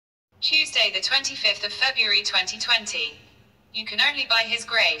Tuesday, the 25th of February 2020. You can only by His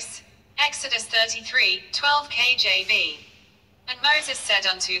grace. Exodus 33:12 KJV. And Moses said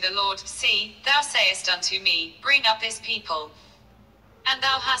unto the Lord, See, thou sayest unto me, Bring up this people. And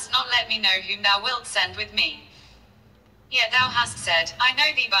thou hast not let me know whom thou wilt send with me. Yet thou hast said, I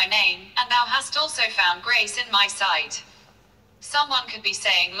know thee by name, and thou hast also found grace in my sight. Someone could be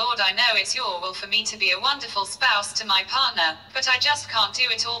saying, Lord, I know it's your will for me to be a wonderful spouse to my partner, but I just can't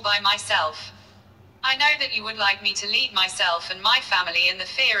do it all by myself. I know that you would like me to lead myself and my family in the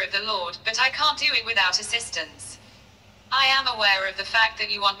fear of the Lord, but I can't do it without assistance. I am aware of the fact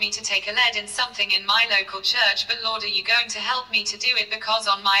that you want me to take a lead in something in my local church, but Lord, are you going to help me to do it, because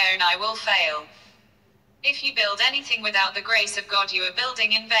on my own I will fail. If you build anything without the grace of God, you are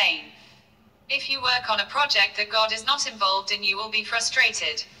building in vain. If you work on a project that God is not involved in, you will be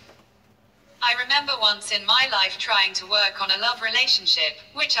frustrated. I remember once in my life trying to work on a love relationship,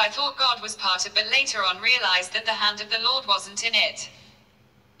 which I thought God was part of, but later on realized that the hand of the Lord wasn't in it.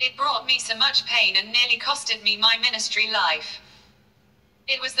 It brought me so much pain and nearly costed me my ministry life.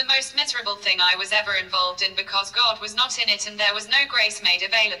 It was the most miserable thing I was ever involved in, because God was not in it and there was no grace made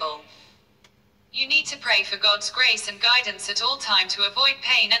available. You need to pray for God's grace and guidance at all time to avoid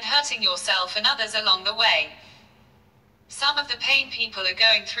pain and hurting yourself and others along the way. Some of the pain people are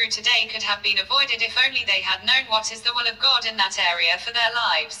going through today could have been avoided if only they had known what is the will of God in that area for their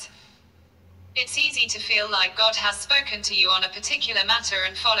lives. It's easy to feel like God has spoken to you on a particular matter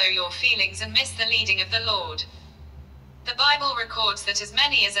and follow your feelings and miss the leading of the Lord. The Bible records that as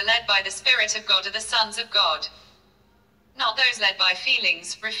many as are led by the Spirit of God are the sons of God. Not those led by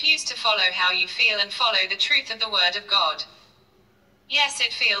feelings. Refuse to follow how you feel and follow the truth of the Word of God. Yes,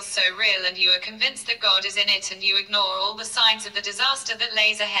 it feels so real and you are convinced that God is in it, and you ignore all the signs of the disaster that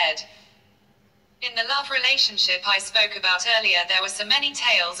lays ahead. In the love relationship I spoke about earlier, there were so many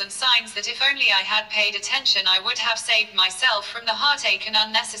tales and signs that if only I had paid attention, I would have saved myself from the heartache and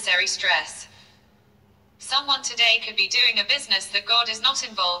unnecessary stress. Someone today could be doing a business that God is not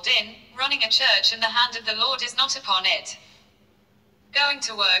involved in, running a church and the hand of the Lord is not upon it. Going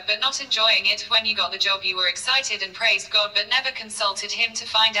to work but not enjoying it. When you got the job you were excited and praised God but never consulted Him to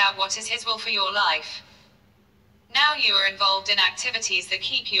find out what is His will for your life. Now you are involved in activities that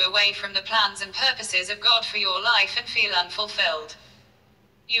keep you away from the plans and purposes of God for your life and feel unfulfilled.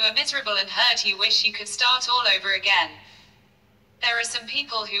 You are miserable and hurt. You wish you could start all over again. There are some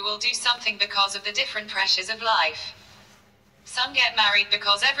people who will do something because of the different pressures of life. Some get married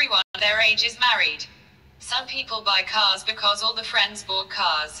because everyone their age is married. Some people buy cars because all the friends bought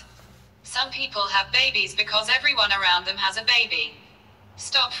cars. Some people have babies because everyone around them has a baby.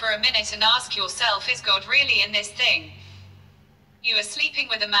 Stop for a minute and ask yourself, is God really in this thing? You are sleeping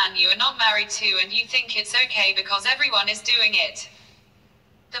with a man you are not married to and you think it's okay because everyone is doing it.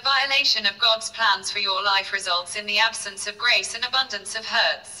 The violation of God's plans for your life results in the absence of grace and abundance of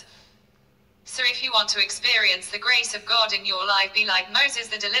hurts. So if you want to experience the grace of God in your life, be like Moses,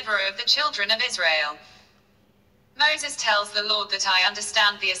 the deliverer of the children of Israel. Moses tells the Lord that I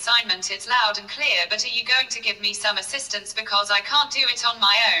understand the assignment, it's loud and clear, but are you going to give me some assistance because I can't do it on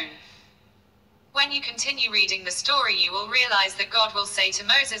my own? When you continue reading the story, you will realize that God will say to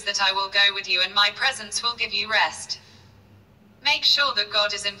Moses that I will go with you and my presence will give you rest. Make sure that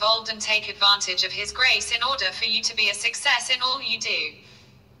God is involved and take advantage of His grace in order for you to be a success in all you do.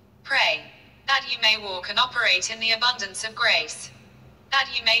 Pray that you may walk and operate in the abundance of grace. That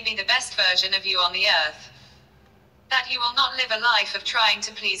you may be the best version of you on the earth. That you will not live a life of trying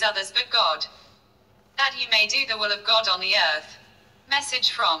to please others but God. That you may do the will of God on the earth. Message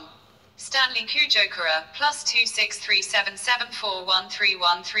from Stanley Kujokara,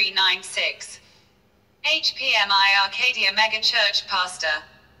 +2637741313996. HPMI Arcadia Mega Church Pastor.